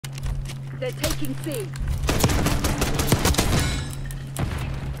They're taking C.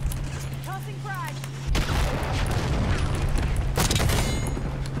 Tossing frag.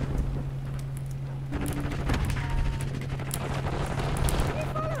 Are you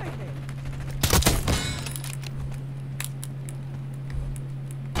following me?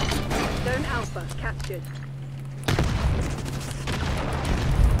 Zone Alpha captured.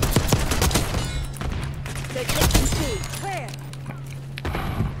 They're taking C. Clear.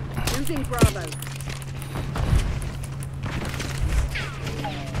 Losing Bravo.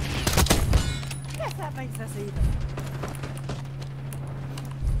 Guess that makes us even.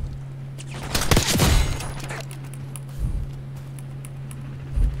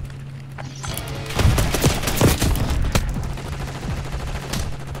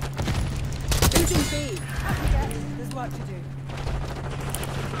 Losing B. Yeah, there's work to do.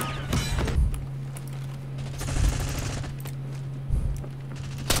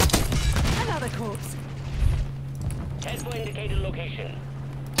 Another corpse. Head for indicated location.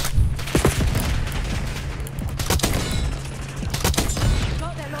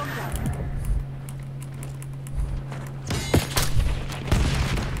 Got their long gun.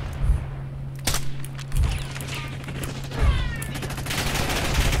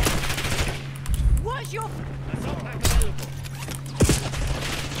 What's your... Assault pack available.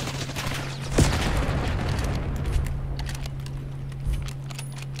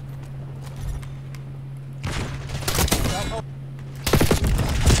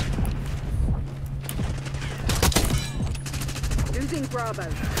 Losing Bravo.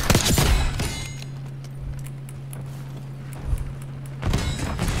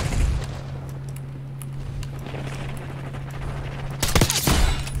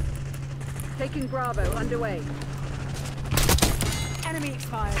 Taking Bravo underway. Enemy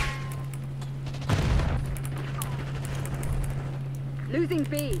expired. Losing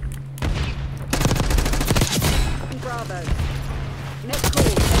B. Bravo. Next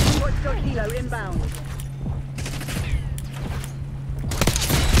call. Watch your kilo inbound.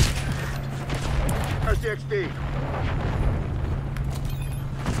 RCXD.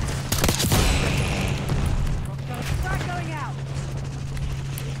 Frag going out.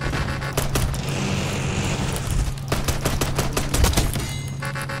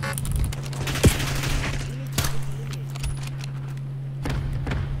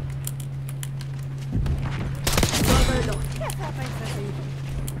 Bravo lost. Guess that makes us even.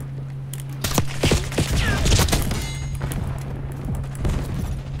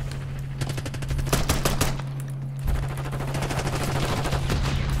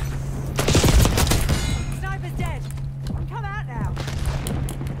 Sniper's dead. Come out now.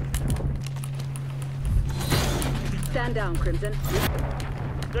 Stand down, Crimson.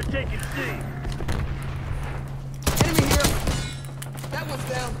 They're taking C. Enemy here! That one's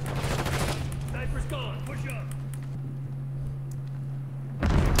down. Sniper's gone. Push up.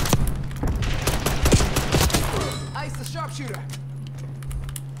 Ice the sharpshooter.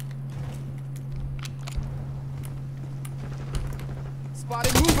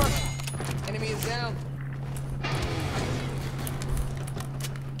 Spotted mover. Enemy is down.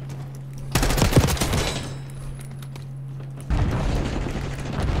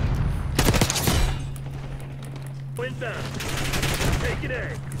 Wind down. Taking A.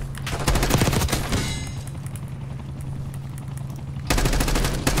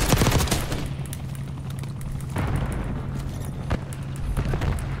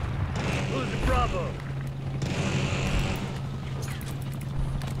 Losing Bravo.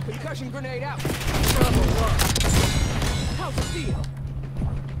 Concussion grenade out. Bravo lost. How's it feel?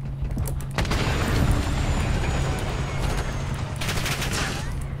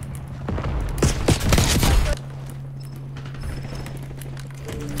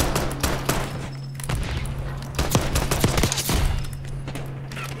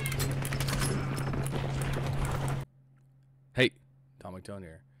 Hey, Atomic Tone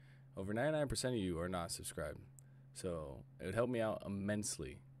here. Over 99% of you are not subscribed, so it would help me out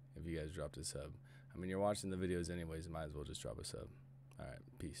immensely if you guys dropped a sub. I mean, you're watching the videos anyways, might as well just drop a sub. Alright,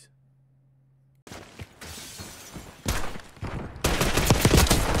 peace.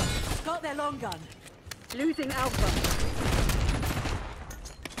 Got their long gun. Losing Alpha.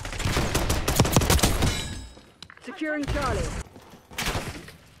 Securing Charlie.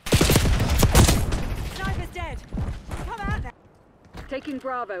 Sniper's dead. Come out now. Taking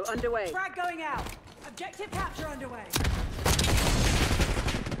Bravo underway. Frag going out. Objective capture underway.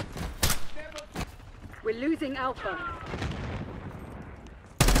 We're losing Alpha.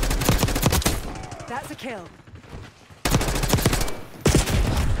 That's a kill.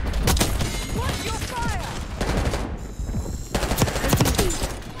 Watch your fire! Taking B.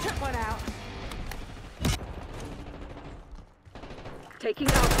 Took one out. Taking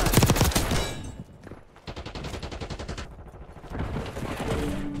Alpha.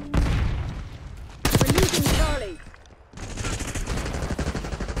 We're losing Charlie.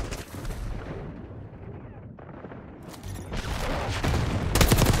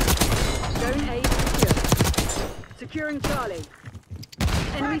 Zone A secure. Securing Charlie.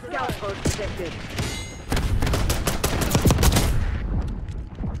 Enemy scout post detected.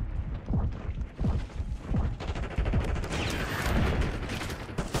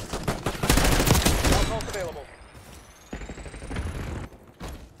 Available.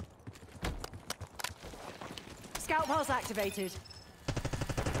 Scout pulse activated.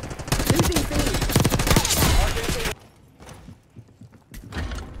 Losing B.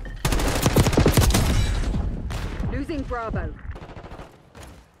 Losing Bravo.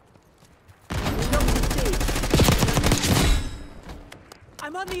 Lost C.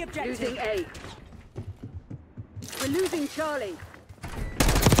 I'm on the objective. Losing A. We're losing Charlie.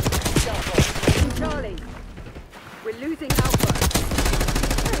 Losing Charlie. We're losing Alpha.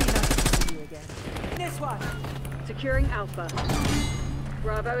 Very nice to see you again. This one. Securing Alpha.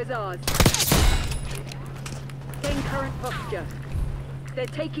 Bravo is ours. Gain current posture. They're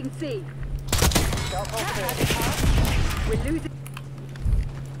taking C. We're losing.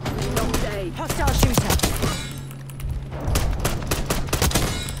 Lost A. Hostile shooter.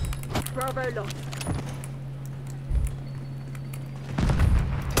 Bravo lost.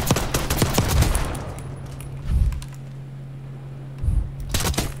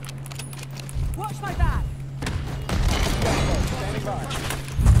 Watch my back. Standing by.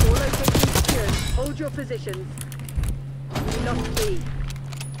 All locations secured. Hold your positions. We lost B.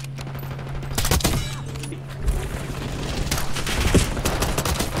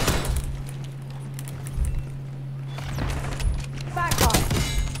 Back on.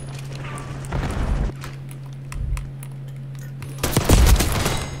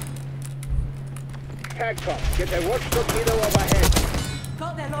 Tagcom, get a watchdog helo overhead.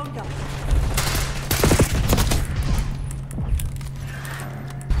 Got their long gun.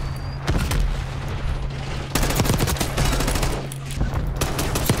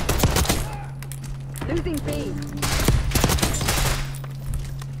 Losing B.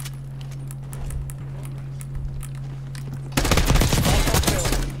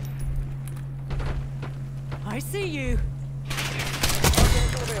 I see you.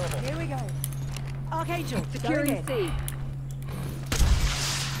 Here we go. Archangel, Securing going in. C.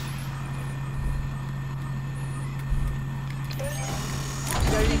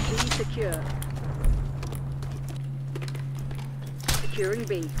 Zone B secure. Securing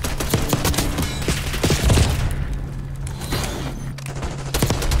B.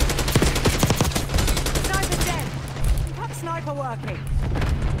 Sniper's dead. Got sniper working.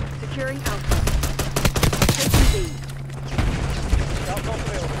 Securing Alpha. Taking B.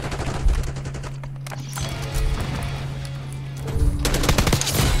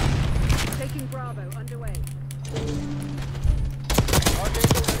 Taking Bravo underway.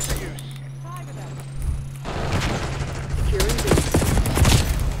 Five of them. Securing B.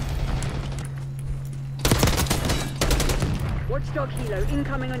 Watchdog helo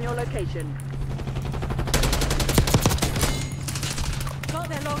incoming on your location. Got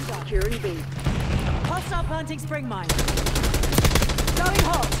their long gun. Securing B. Hostile planting spring mine. Going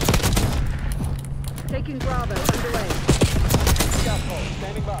hot. Taking Bravo underway.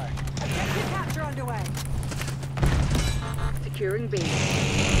 Standing by. Objective capture underway. Securing B.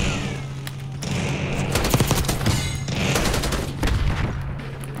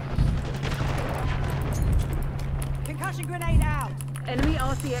 Concussion grenade out. Enemy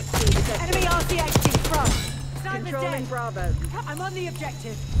RCXD detected. Enemy RCXD front. Sniper's Controlling dead. Bravo. I'm on the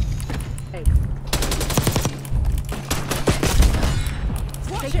objective. A.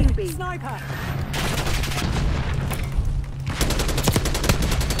 Watch Taking it. B. Sniper.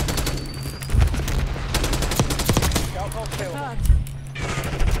 Confirmed.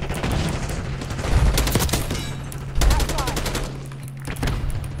 That's fine.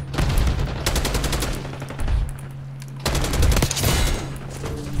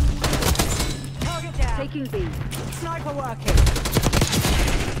 Target down. Taking B. Sniper working.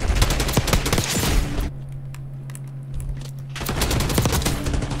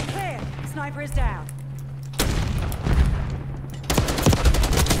 Clear. Sniper is down.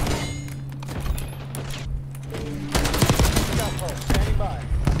 Standing by.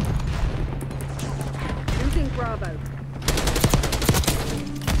 Losing Bravo.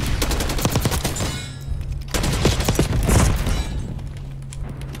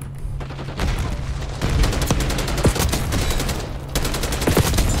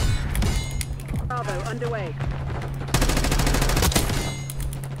 Bravo underway.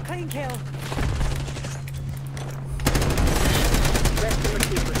 Clean kill. Rest and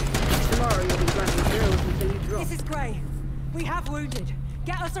recuperate. Tomorrow you'll be running drills until you drop. This is Grey. We have wounded.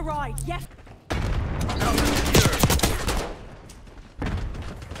 Get us a ride. Yes. Alpha secure.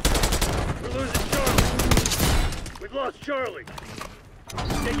 We're losing Charlie. We've lost Charlie.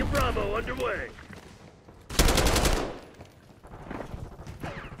 Taking Bravo underway.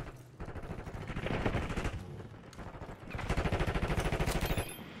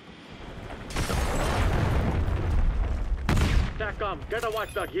 TACCOM, get a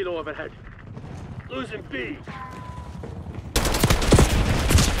watchdog helo overhead. Losing B.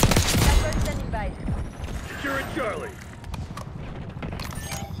 Standing by. Securing Charlie.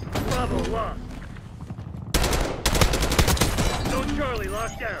 Bravo lost. No Charlie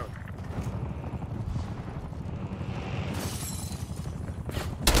locked down.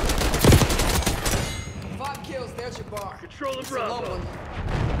 Five kills, there's your bar. Control of It's a low Bravo.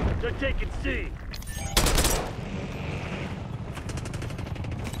 one. They're taking C.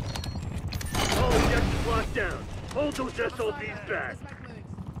 All objectives locked down. Hold those SOBs back.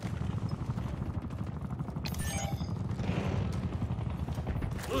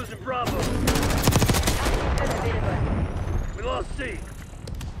 Losing Bravo. We lost C.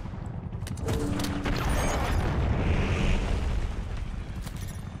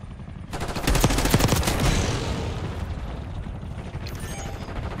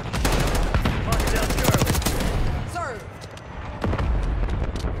 Locking down Charlie. Sir!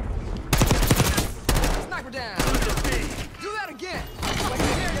 Sniper down! Losing B. Do that again!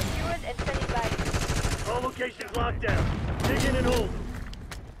 All locations locked down. Dig in and hold.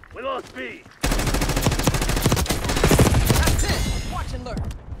 We lost B. That's it! Watch and learn.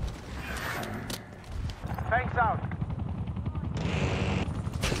 Tanks out.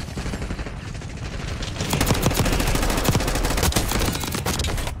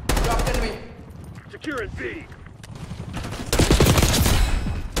 Dropped enemy. Securing B.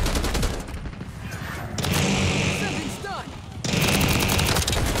 Sending stun!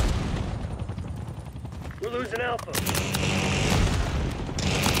 We're losing Alpha.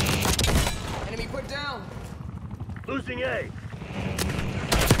 Enemy put down. Losing A.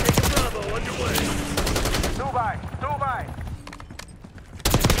 Taking Bravo underway. Two by.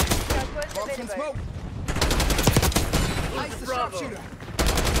 Marksman smoke. Ice Losing the Bravo. sharpshooter.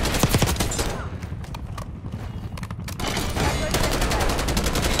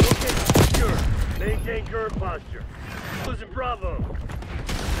 Location secure. Maintain current posture. Losing Bravo.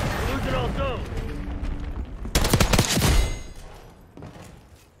 We're losing all zones.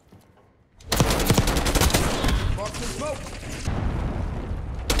 Marksman smoke.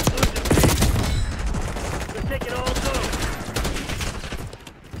 Losing B. They're taking all zones.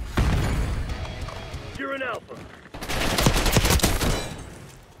 Securing Alpha.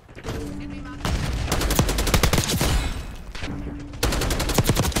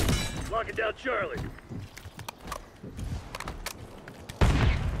 Locking down Charlie. I'm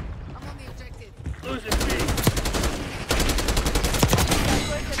on the objective. Losing B.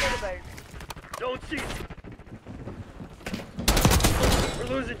 Don't see. We're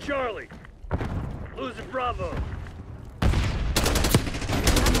losing Charlie. Losing Bravo.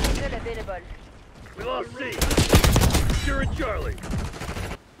 We lost C. Securing Charlie.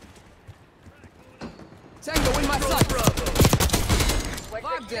 Tango in my Control sights. Bravo.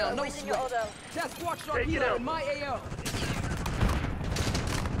 Five down, no sweat. Test watchdog Take it helo out. in my AO.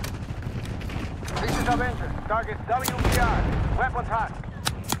 This is Avenger. Target WPR. Weapons hot.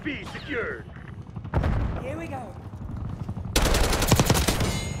 B secured. Here we go.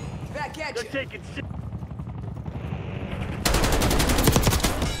 Back at They're you. taking C.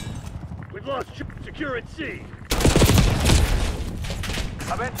 We've lost securing C.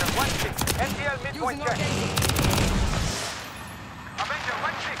 Avenger 1-6. NTL midpoint Using our check. gate. Avenger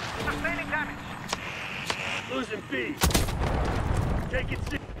 1-6. Sustaining damage. Losing B. Taking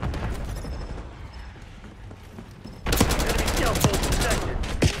C. Enemy scout post detected.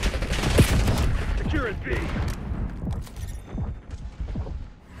 Securing B.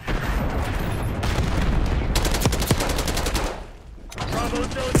 Bravo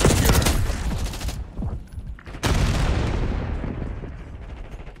zone secure.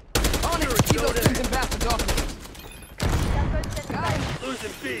 On it. Keep those things in back for document.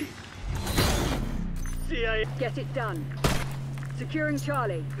 Losing B. CIA. Get it done. Securing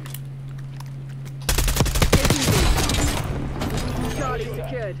Charlie. Charlie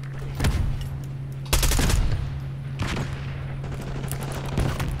secured.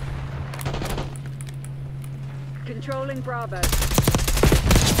 Controlling Bravo.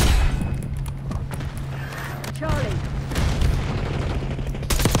 Charlie.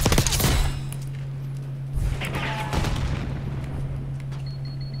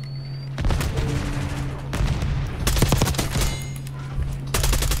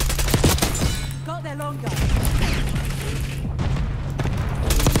 there longer.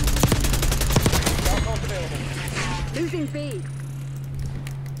 Outpost available. Losing B.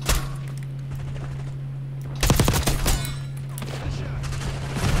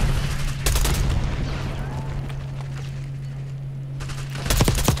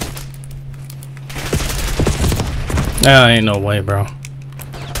 Ain't no way, bro.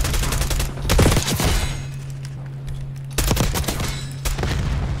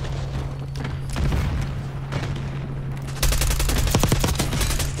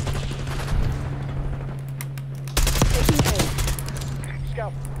 Taking A.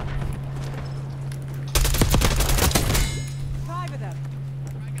 Scout. 5 of them.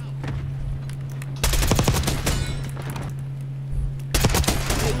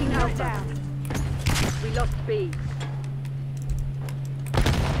 Taking Knocked Alpha. down. We lost B.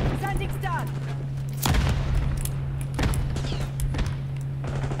 Sending stun.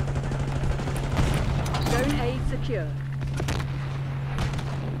 Zone A secure.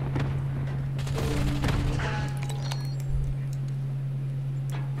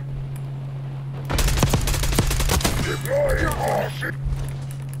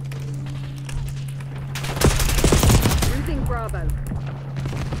 Losing Bravo.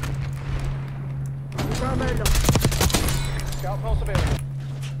 Bravo lost. Scout pulse available.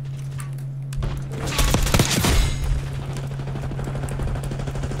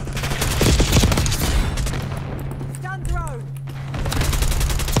 Stun thrown.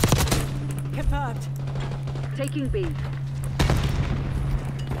 Confirmed. Taking B.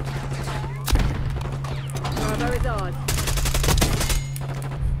 Bravo is ours.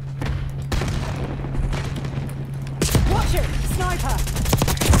 Watch it! Sniper!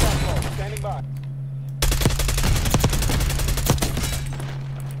 Scout pulse. Standing by.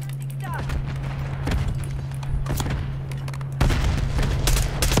 Stun.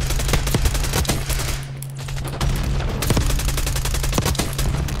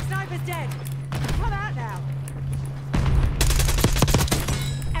 Sniper's dead. Come out now.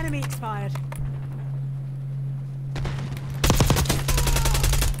 Enemy expired.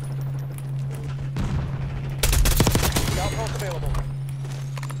 Scout pulse available.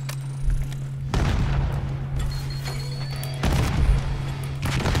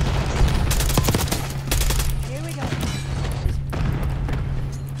 Here we go.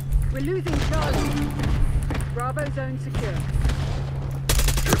 We're losing Charlie. Bravo zone secure.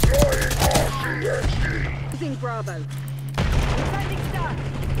 Losing Bravo. Sending stun.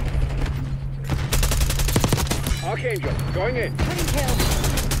 Archangel, going in. Clean kill.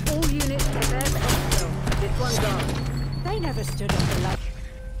 All units prepare for exfil. This one's ours. They never stood up for luck.